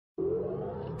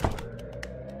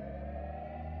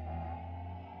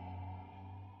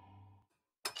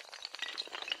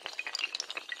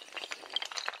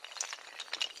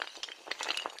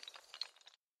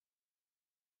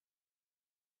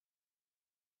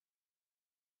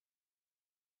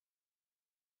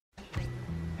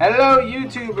Hello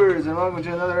YouTubers and welcome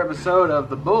to another episode of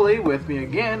The Bully. With me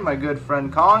again, my good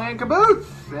friend Kong and Caboose.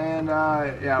 And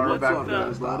yeah, we're back with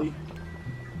this buddy.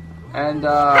 And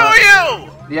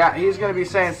yeah, he's gonna be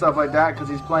saying stuff like that because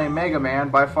he's playing Mega Man,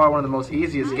 by far one of the most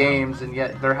easiest games, and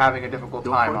yet they're having a difficult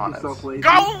time on it.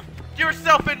 Go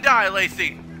yourself and die,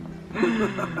 Lacey!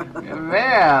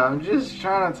 Man, I'm just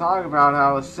trying to talk about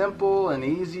how simple and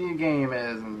easy a game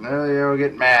is, and they'll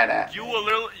get mad at. You will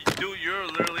literally, dude, you're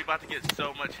literally about to get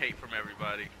so much hate from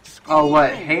everybody. Oh,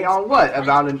 what? Hate on what?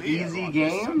 About an easy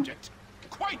game?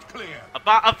 Quite clear.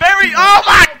 About a very, oh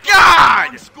my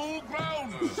god! School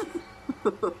grounds.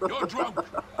 You're drunk.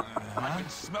 I can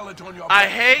smell it on your I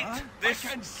breath. hate this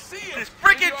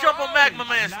freaking Jumbo Magma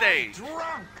Man stage.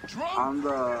 Drunk. On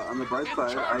the bright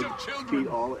side, I beat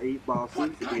all 8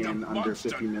 bosses in under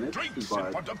 50 minutes,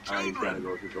 but I gotta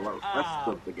go through the rest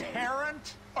of the game.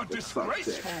 Parent, a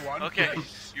disgraceful one. Okay,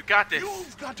 you got this.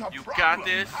 You've got a You problem, got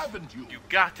this. haven't you? You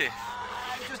got this.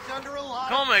 Just under a lot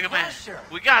Come on, Mega Man.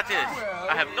 We got this.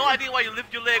 I have no idea why you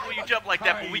lift your leg when you jump like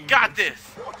that, but we got this.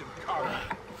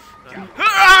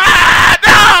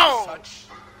 No! Such,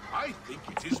 I think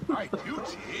it is my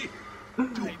duty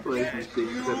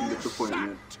to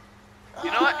disappointment.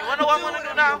 You know what? You wanna know what I'm gonna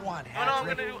do now? You know what I'm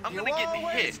gonna do? I'm gonna get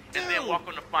hit and then walk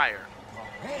on the fire.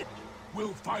 Head.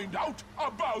 We'll find out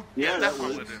about Yeah, That's that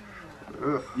what I'm works. gonna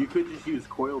do. Ugh, You could just use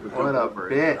coil to jump what a over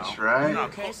it, bitch, right? Not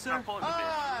Okay, pull- sir? not pulling the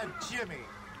bitch. Jimmy.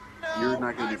 You're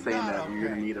not going to be saying that. You're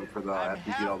going to need them for the after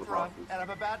you get all the bosses. And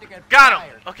I'm about to get Got him!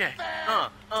 fired. Okay.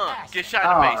 Get shot in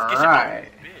the face. Get shot Alright.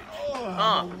 in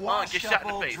the face. Get shot in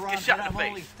the face. Get shot in the I'm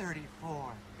only face.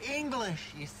 34. English,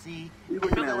 you see. You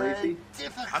looking at Lacey?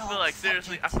 Difficult I feel like,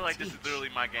 seriously, I feel like this is subject literally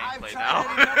my to teach. gameplay I've now.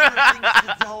 tried any number of things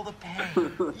to dull the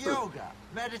pain. Yoga,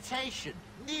 meditation,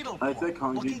 needlepoint, I said,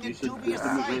 Kong, looking you at should dubious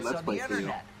send me a great sites Let's on the Play for you.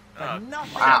 internet. But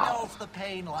nothing Wow. dulls the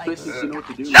pain like Especially if you know what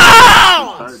to do.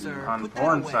 No! Sir, On put that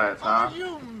porn away. sites, huh? Are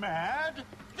you mad?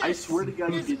 I swear to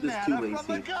God you This did this is too, manna from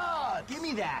the Lacey. gods. Give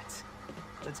me that.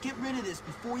 Let's get rid of this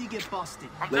before you get busted.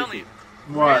 I'm telling you.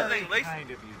 What? Here's the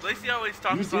thing, Lacey always You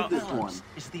talks did about. this one.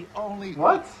 Is the only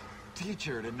What?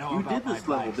 teacher to know You about did this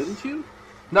my level, vice. didn't you?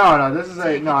 No, this is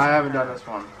a... No, I haven't done this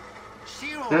one.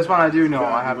 She will This one I do know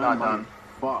God, I have you not run done.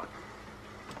 Fuck.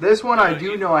 This one I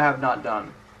do know I have not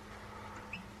done.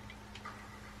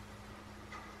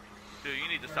 Dude, you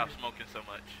need to stop smoking so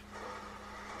much.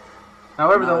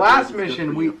 However, No, the last it's good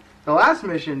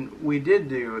mission for we did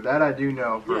do, that I do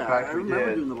know for Yeah, a I fact we remember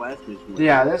did. doing the last mission.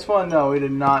 Yeah, this one, no, we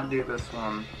did not do this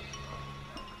one.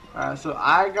 So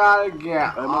I gotta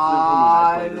get I must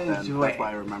on have been when I played it this then. way. That's why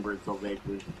I remember it so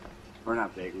vaguely. Or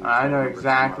not vaguely. I know remember it so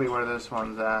exactly much. where this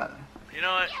one's at. You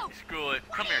know what? Screw it.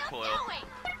 Come here, Coil.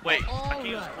 Wait, I can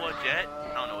use Coil Jet?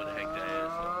 I don't know what the heck that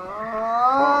is.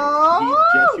 Oh,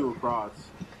 he jets you across.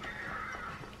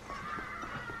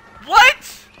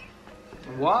 What?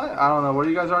 What? I don't know. What are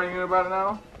you guys arguing about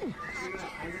now?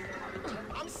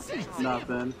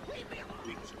 Nothing.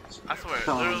 I swear,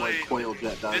 Tell him literally. what coil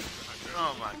jet does. This,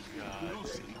 oh my god.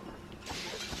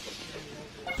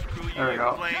 Screw you, There we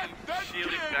go. plain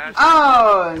shielding bastard.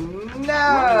 Oh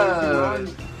no!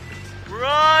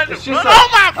 Run! It's Run! just Oh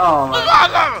my! oh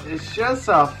my! Oh It's just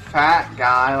a fat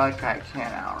guy. Like I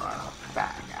can't outrun a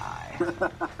fat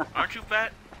guy. Aren't you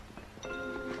fat?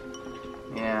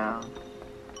 Yeah.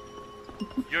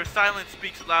 Your silence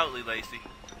speaks loudly, Lacey.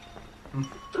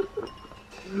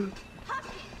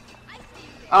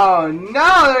 Oh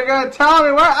no! They're gonna tell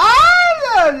me where.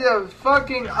 Oh, you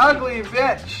fucking ugly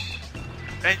bitch!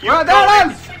 And you Where go that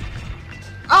in- is?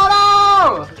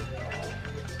 Oh no!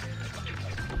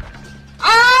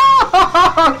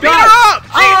 Oh! Beat her up!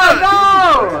 Jesus!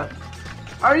 Oh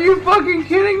no! Are you fucking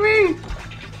kidding me?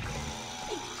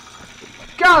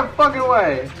 God fucking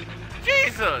way!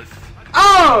 Jesus!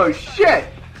 Oh shit!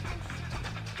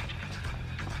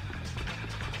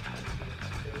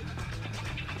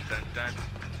 Dun, dun.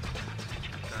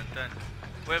 Dun, dun.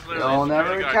 We've literally You'll swear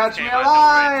never to God catch came me out of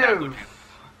nowhere and tackled alive!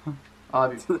 I'll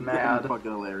be That'd mad. be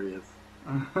fucking hilarious.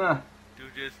 you.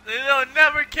 Dude, just they'll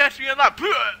never catch me alive.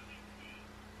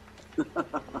 I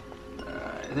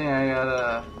think I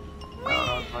gotta. I don't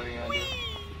know what the fuck I gotta do.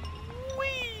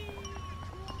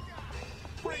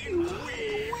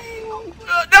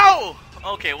 No!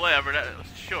 Okay, whatever.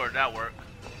 Sure, that worked.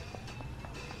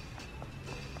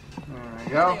 There we There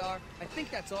they go. are. I think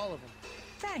that's all of them.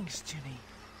 Thanks, Jimmy.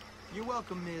 You're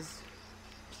welcome, Ms.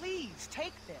 Please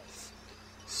take this.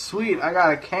 Sweet, I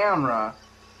got a camera.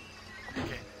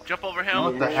 Okay, jump over him.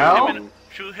 What the shoot hell? Him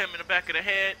shoot him in the back of the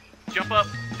head. Jump up,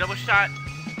 double shot.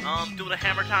 Do the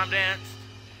hammer time dance.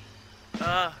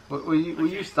 Will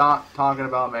you stop talking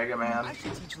about Mega Man? I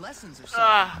should teach lessons or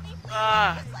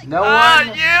something. No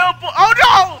one. Yeah, oh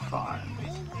no! Fine.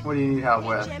 What do you need help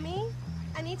with? Jimmy,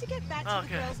 I need to get back to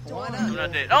the girls' dorm. I'm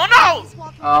not dead. Oh no!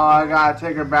 Oh, I gotta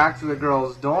take her back to the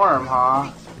girls' dorm,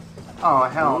 huh? Oh,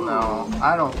 hell no.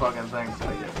 I don't fucking think so,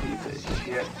 you piece of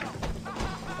shit.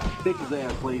 Kick his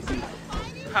ass, Lacey.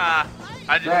 Ha!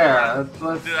 I just There,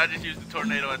 let's... Dude, I just used the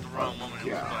tornado at the wrong moment.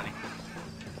 It was funny.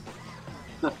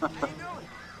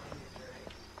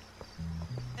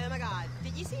 Oh my god,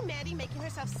 did you see Maddie making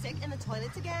herself sick in the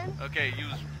toilets again? Okay,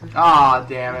 use. Aw,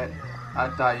 damn it. I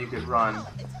thought you could run. Oh,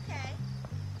 it's okay.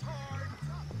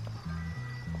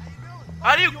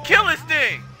 How do you kill this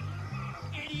thing?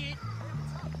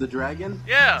 The dragon?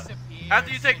 Yeah.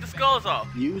 After you take the skulls off.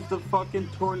 Use the fucking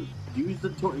use the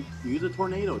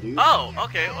tornado, dude. Oh,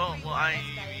 okay. Well,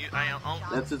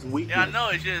 That's his weakness. Yeah, I know.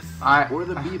 It's just. Or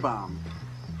the bee bomb.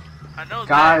 I know.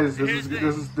 Guys, that.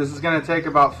 this is gonna take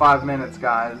about 5 minutes,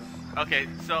 guys. Okay,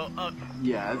 so.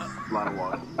 Yeah, it's a lot of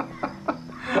water.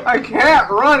 I can't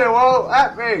run. It won't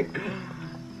let me.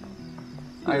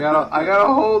 I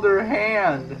gotta hold her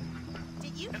hand.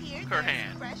 Did you hear Her there's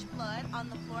hand. fresh blood on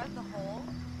the floor of the hole?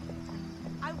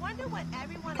 I wonder what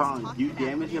everyone is Kong, talking you about.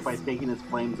 damage it by taking his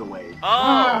flames away.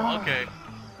 Oh, okay.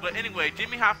 But anyway,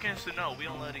 Jimmy Hopkins to know we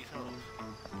don't let these hoes.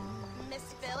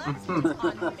 Miss Phillips was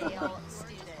on fail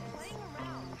students.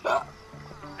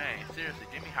 Hey, seriously,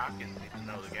 Jimmy Hopkins needs to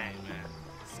know the game, man.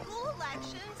 School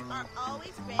elections are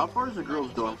always rigged. How far is the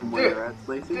girls' dorm from where they're at,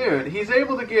 Lacey? Dude, he's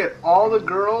able to get all the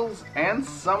girls and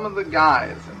some of the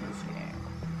guys in this game.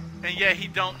 And yet he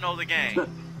don't know the game.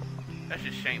 That's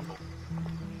just shameful.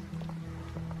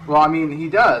 Well, I mean, he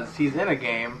does. He's in a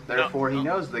game, therefore he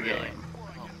knows the really? game.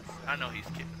 I know he's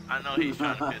kidding. I know he's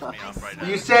trying to piss me off right now.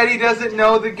 You said he doesn't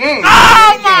know the game.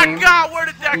 Oh The my game, god, where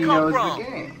did that he come knows from? the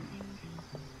game.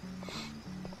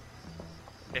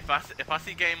 If I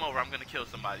see game over, I'm gonna kill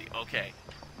somebody. Okay.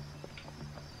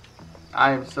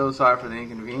 I am so sorry for the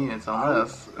inconvenience on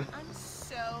this. I'm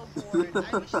so bored.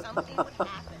 I wish something would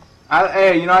happen.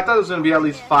 Hey, you know, I thought it was gonna be at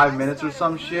least 5 minutes or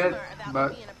some shit,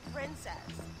 but. Being a princess.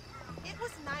 It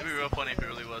was nice. It'd be real funny if it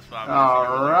really was 5 minutes.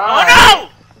 Alright. Oh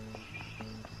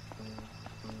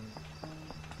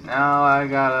Now I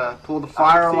gotta pull the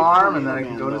fire alarm and then I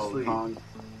can go to sleep. no!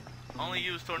 Only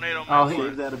use tornado Oh, man he- once.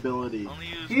 Save that ability. Only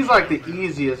use He's like the tornado man.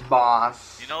 easiest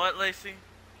boss. You know what, Lacey?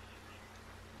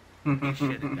 Eat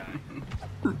shit and die.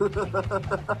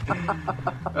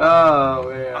 Oh,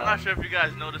 yeah. I'm not sure if you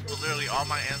guys noticed, but literally all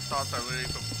my insults are literally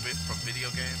from video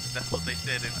games. That's what they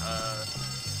said in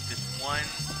this one.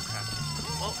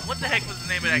 Well, what the heck was the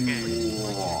name of that game?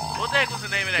 What the heck was the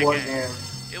name of that What game? game?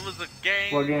 It was a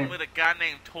game, What game? with a guy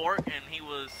named Torque, and he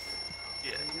was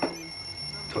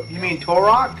You mean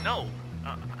Torok? no,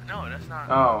 no, that's not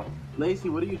Oh. Lacey,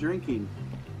 what are you drinking?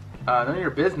 None of your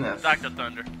business. Dr.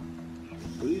 Thunder.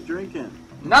 What are you drinking?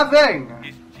 Nothing!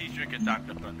 He's drinking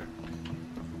Dr. Thunder.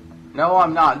 No,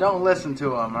 I'm not. Don't listen to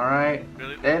them, alright?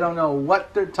 Really? They don't know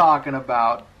what they're talking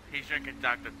about. He's drinking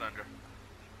Dr. Thunder.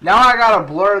 Now I gotta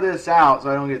blur this out so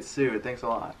I don't get sued. Thanks a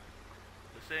lot.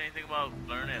 Let's say anything about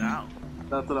blurring it out.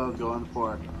 That's what I was going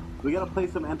for. We gotta play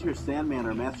some Enter Sandman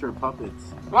or Master of Puppets.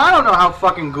 Well, I don't know how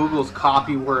fucking Google's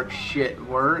copywork shit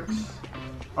works.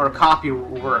 Or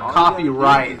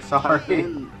copyright, sorry.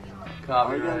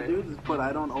 All you gotta Copyright. do is just put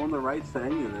I don't own the rights to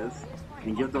any of this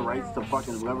and give the rights to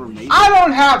fucking whoever made it. I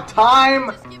don't have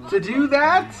time to do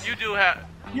that! You do have.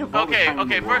 You have all the time in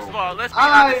the First of world. all, let's be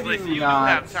I honest, do Lacey. You do not.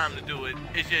 have time to do it.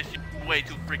 It's just you're way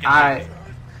too freaking busy.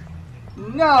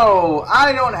 No,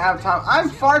 I don't have time. I'm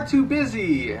far too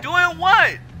busy. Doing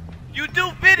what? You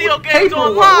do video With games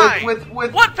paperwork, online. with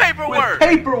what paperwork? With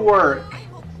paperwork.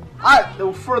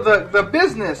 For the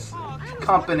business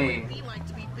company. We like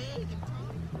to be big.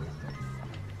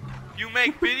 You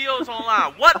make videos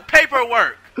online. What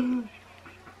paperwork?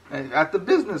 At the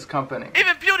business company.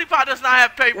 Even PewDiePie does not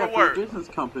have Yeah, for paperwork. a business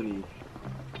company.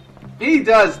 He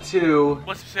does too.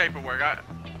 What's his paperwork?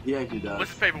 Yeah, he does.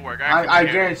 What's his paperwork? I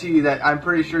guarantee you that. I'm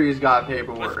pretty sure he's got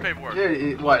paperwork. What's the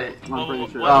paperwork? What? I'm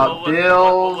pretty sure.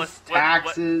 Bills,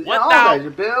 taxes, what all thou- that.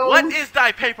 Your bills. What is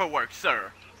thy paperwork,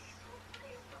 sir?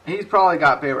 He's probably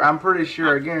got paper. I'm pretty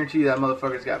sure. I guarantee you that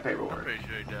motherfucker's got I'm paperwork. pretty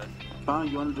sure he does. Kong,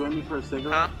 you wanna join me for a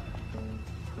cigarette? Huh?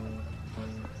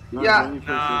 You wanna Yeah. join me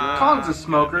for a Nah. cigarette? Kong's a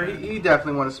smoker. He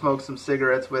definitely want to smoke some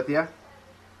cigarettes with you.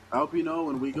 I hope you know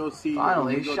when we go see Finally,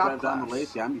 when we go shot drive down to class.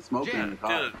 Lacey, I'm be smoking in the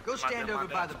car. Dude, Go stand my over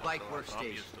by dad's the bike so I'm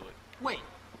workstation. used to it. Wait,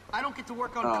 I don't get to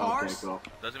work on Oh, cars? okay, cool.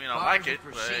 Doesn't mean I Cars like are it,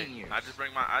 for but hey, seniors. I just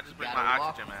bring my Gotta walk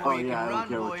oxygen before mask. you Oh, yeah, can I don't run,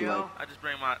 care what you boyo. like. I just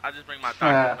bring my doctor's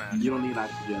Yeah. mask. You don't need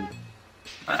oxygen.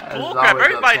 That's As bull always, crap. a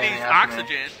Everybody pain in needs the ass, man.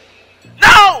 oxygen.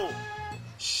 No!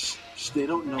 Shh, they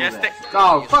don't know Yes, that.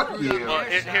 Oh, fuck you. Well,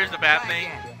 here's the bad thing.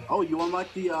 Oh, you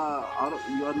unlock the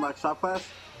you unlock shop class?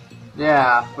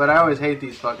 Yeah, but I always hate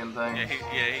these fucking things.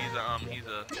 Yeah, he's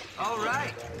a. All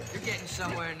right, you're getting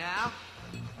somewhere now.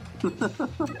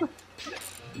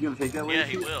 You gonna take that way? Yeah,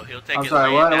 he will. He'll take I'm it sorry,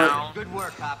 laying what? down Good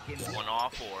work, Hopkins. on all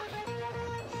fours.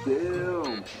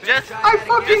 Damn. Just, I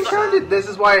fucking turned it. This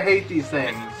is why I hate these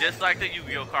things. just like the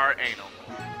Yu-Gi-Oh card anal.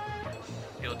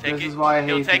 He'll take This it. is why I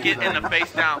He'll hate take these it in the things.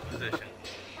 face down position.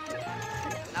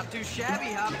 Not too shabby,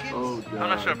 Hopkins. Oh god. I'm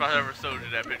not sure if I ever showed you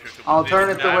that picture. I'll turn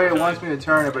it Did the I way ever it tell wants you? me to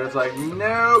turn it, but it's like,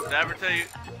 nope. Did I ever tell you?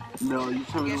 No, you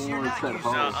told me Guess the you're one that not said used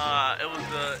No, hoes. it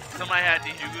was somebody had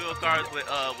these Yu-Gi-Oh cards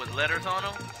with letters on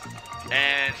them,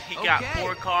 and he got Okay.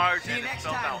 4 cards See you and it next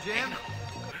spelled time, out Jim. anal.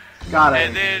 Got it.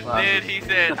 And then he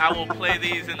said, "I will play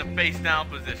these in the face down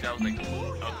position." I was like,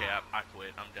 "Okay, I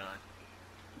quit. I'm done."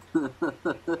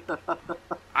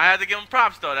 I had to give him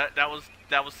props though. That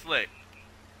was slick.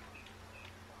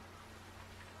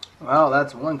 Well,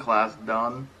 that's one class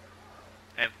done.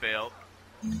 And failed.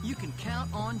 You can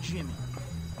count on Jimmy.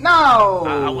 No!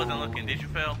 I wasn't looking. Did you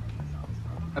fail?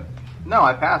 No,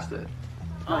 I passed it.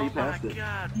 No, oh you passed my it.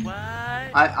 god! What?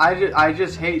 I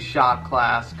just hate shop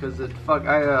class because it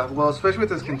well, especially with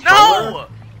this controller. No!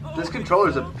 This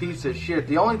controller's a piece of shit.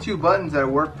 The only 2 buttons that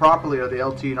work properly are the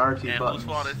LT and RT And buttons.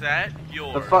 whose fault is that?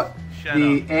 Yours. Shut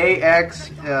The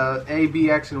up. A, B,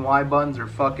 X, and Y buttons are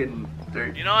fucking.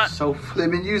 You know what? So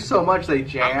they've been used so much they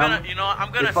jam. I'm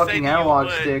gonna The say fucking to analog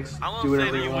you what, sticks I'm gonna do say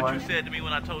whatever to you you what want. you said to me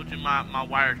when I told you my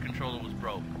wired controller was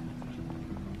broke.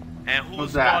 And whose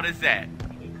What's that? fault is that?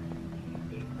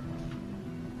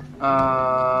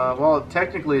 Well,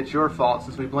 technically it's your fault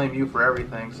since we blame you for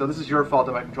everything. So this is your fault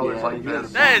that my controller's Yeah, like yeah.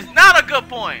 this. That is not a good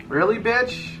point. Really,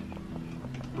 bitch?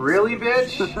 Really,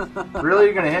 bitch? Really,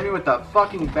 you're gonna hit me with the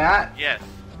fucking bat? Yes.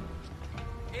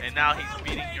 And now he's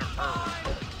beating your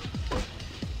herb.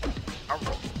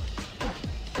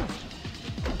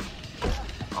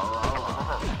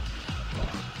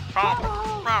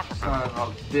 Son of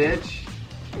a bitch.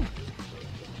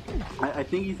 I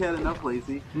think he's had enough,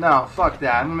 Lacey. No, fuck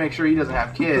that. I'm gonna make sure he doesn't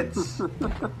have kids.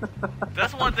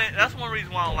 That's one thing. That's one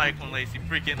reason why I don't like when Lacey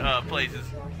freaking plays his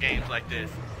games like this.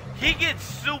 He gets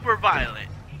super violent.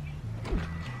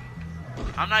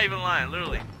 I'm not even lying.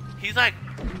 Literally, he's like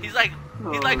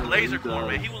laser corn,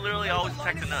 man. He will literally always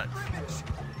attack the nuts.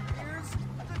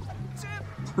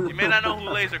 You may not know who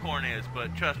laser corn is,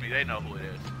 but trust me, they know who it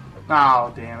is.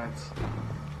 Oh, damn it.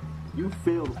 You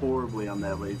failed horribly on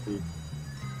that, Lacey.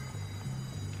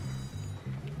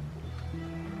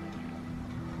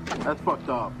 That's fucked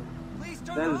up.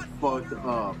 That is fucked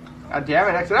up. God damn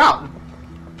it, exit out!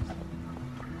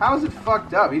 How is it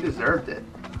fucked up? He deserved it.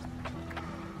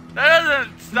 That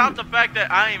doesn't stop the fact that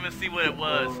I didn't even see what it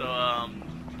was. So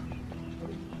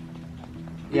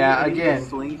Yeah, He again,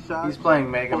 slingshot, he's playing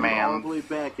Mega pulled all Man. the way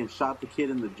back and shot the kid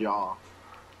in the jaw.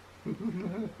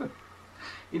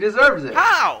 He deserves it.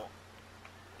 how?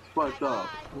 It's fucked up.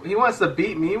 He wants to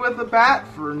beat me with the bat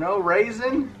for no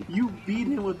reason? You beat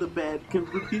him with the bat,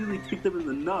 repeatedly kicked him in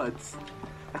the nuts.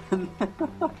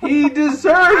 He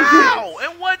deserves it! How?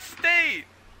 In what state?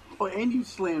 Oh, and you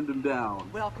slammed him down.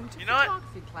 Welcome to You know what?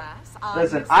 photography class.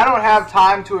 Listen, I don't have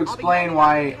time to explain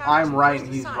why I'm right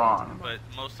and he's wrong. But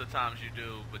most of the times you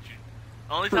do. But you,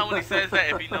 only time when he says that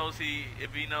if he knows he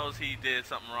did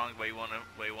something wrong, but he won't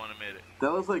admit it.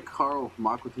 That was like Carl from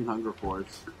Aqua Teen Hunger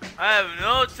Force. I have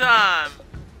no time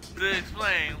to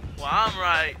explain why I'm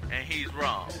right and he's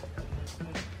wrong.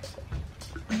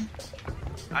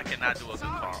 I cannot do a good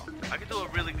Carl. I can do a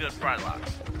really good Frylock.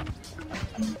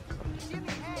 Jimmy,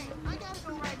 hey, I gotta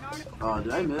go write an article.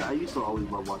 Did I admit, I used to always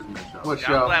love watching that show. What Yeah,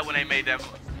 show? I'm glad when they made that.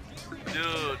 Dude,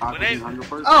 Aqua when they Teen Hunger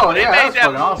Force? Oh, when they yeah, made that's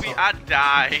that fucking movie, awesome. I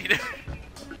died.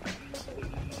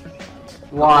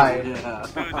 Why? Yeah. Dude,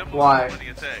 that movie Why? was funny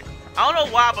as heck. I don't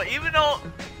know why, but even though.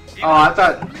 I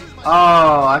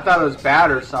thought it was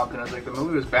bad or something. I was like, the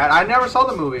movie was bad. I never saw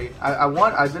the movie.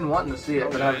 I've been wanting to see it,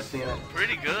 but I haven't seen it.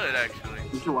 Pretty good, actually.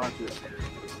 You should watch it.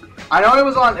 I know it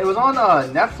was on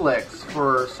Netflix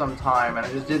for some time, and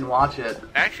I just didn't watch it.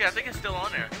 Actually, I think it's still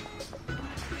on there.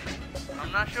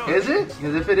 I'm not sure. Is it?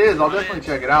 Because if it is, I'll definitely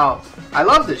check it out. I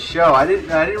love this show. I didn't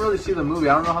really see the movie.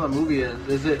 I don't know how the movie is.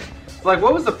 Is it like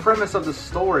what was the premise of the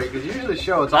story? Because usually the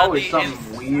show it's always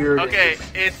something weird. Okay, and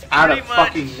just it's out pretty of much,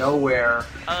 fucking nowhere.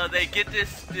 They get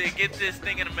this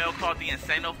thing in the mail called the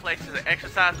Insanoplex. It's an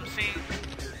exercise machine,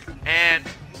 and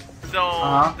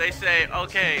so they say,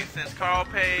 okay, since Carl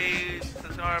paid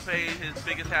his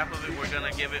biggest half of it, we're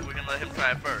gonna let him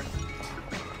try it first.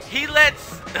 He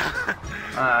lets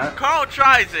Carl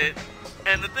tries it,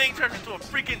 and the thing turns into a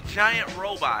freaking giant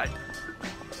robot.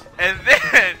 And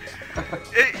then,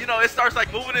 it starts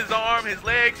like moving his arm, his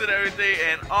legs, and everything,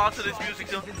 and all to this music.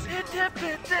 So,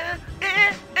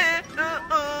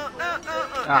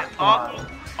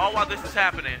 all while this is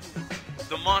happening,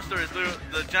 the monster is literally,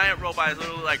 the giant robot is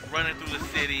literally like running through the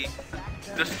city,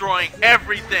 destroying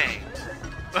everything.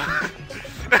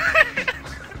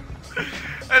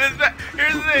 And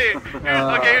here's the thing.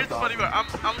 Here's the funny part.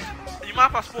 You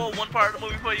mind if I spoil one part of the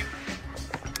movie for you?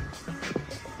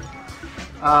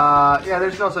 Yeah,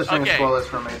 there's no such thing as spoilers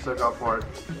for me, so go for it.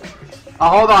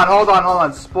 Hold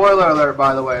on. Spoiler alert,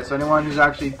 by the way. So anyone who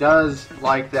actually does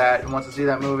like that and wants to see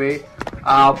that movie,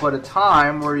 I'll put a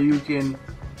time where you can...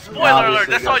 Spoiler alert,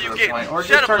 that's all you get. Or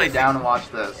just turn it down and watch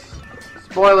this.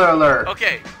 Spoiler alert.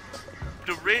 Okay.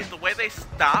 The way they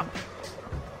stop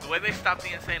the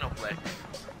Insanoplex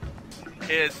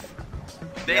is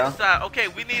they decide, okay,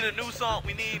 we need a new song.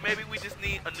 Maybe we just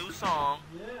need a new song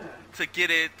to get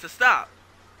it to stop.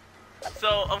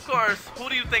 So, of course, who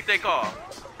do you think they call?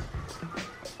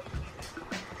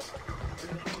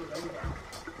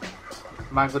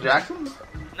 Michael Jackson?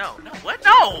 No, what?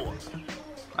 No!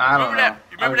 I don't know.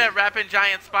 You remember that rapping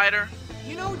giant spider?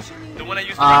 You know, Jimmy. The one that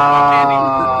used to make candy?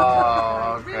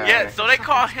 Oh, okay. Yeah, so they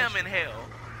call him in hell.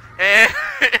 And,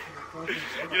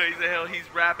 he's in hell, he's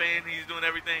rapping, he's doing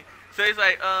everything. So he's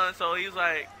like,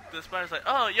 the spider's like,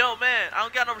 oh, yo, man, I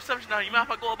don't got no reception now. You mind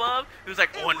if I go above? He was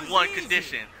like, on one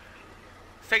condition.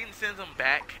 Satan sends him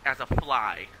back as a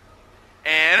fly.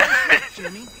 And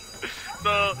Jimmy.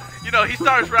 So, he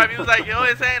starts rapping. He was like, yo,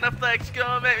 it's ain't a flex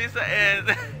come at me.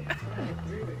 And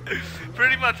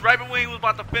pretty much right when he was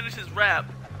about to finish his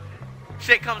rap,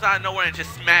 shit comes out of nowhere and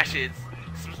just smashes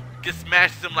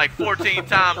him like 14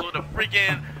 times with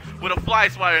a fly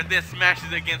swatter, and then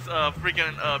smashes it against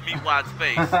freaking Meatwad's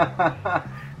face.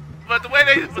 But the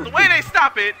way they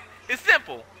stop it is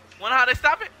simple. Wanna know how they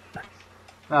stop it?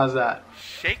 How's that?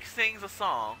 Shake sings a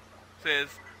song,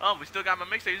 says, oh, we still got my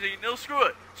mixtape. He says, no, screw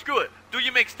it. Do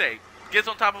your mixtape. Gets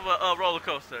on top of a roller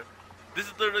coaster. This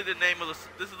is literally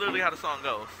this is literally how the song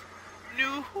goes.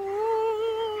 New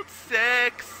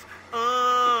sex,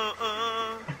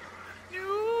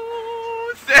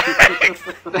 new sex.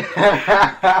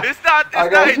 It's not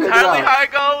entirely how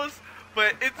it goes,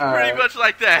 but it's pretty much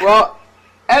like that. Well,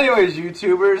 anyways,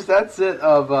 YouTubers, that's it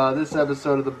of this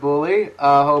episode of The Bully.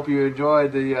 Hope you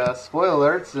enjoyed the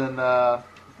spoiler alerts and of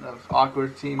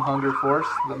Awkward Team Hunger Force,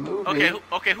 the movie.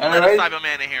 Okay, who let a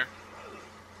Cyberman in here?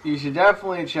 You should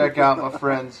definitely check out my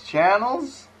friends'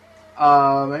 channels.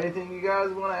 Anything you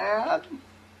guys want to add?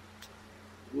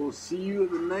 We'll see you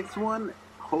in the next one.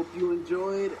 Hope you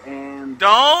enjoyed, and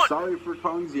sorry for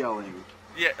Kong's yelling.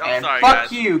 Yeah, I'm sorry, fuck guys.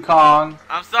 Fuck you, Kong.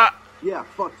 I'm sorry. Yeah,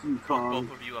 fuck you, Kong.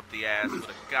 Both of you up the ass with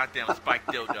a goddamn spiked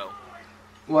dildo.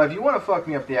 Well, if you want to fuck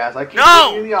me up the ass, I keep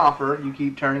giving you the offer. You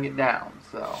keep turning it down.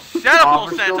 So shut up,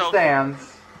 offer still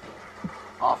stands.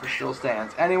 Offer still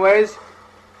stands. Anyways,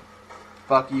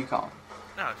 fuck you, Kong.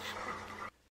 No,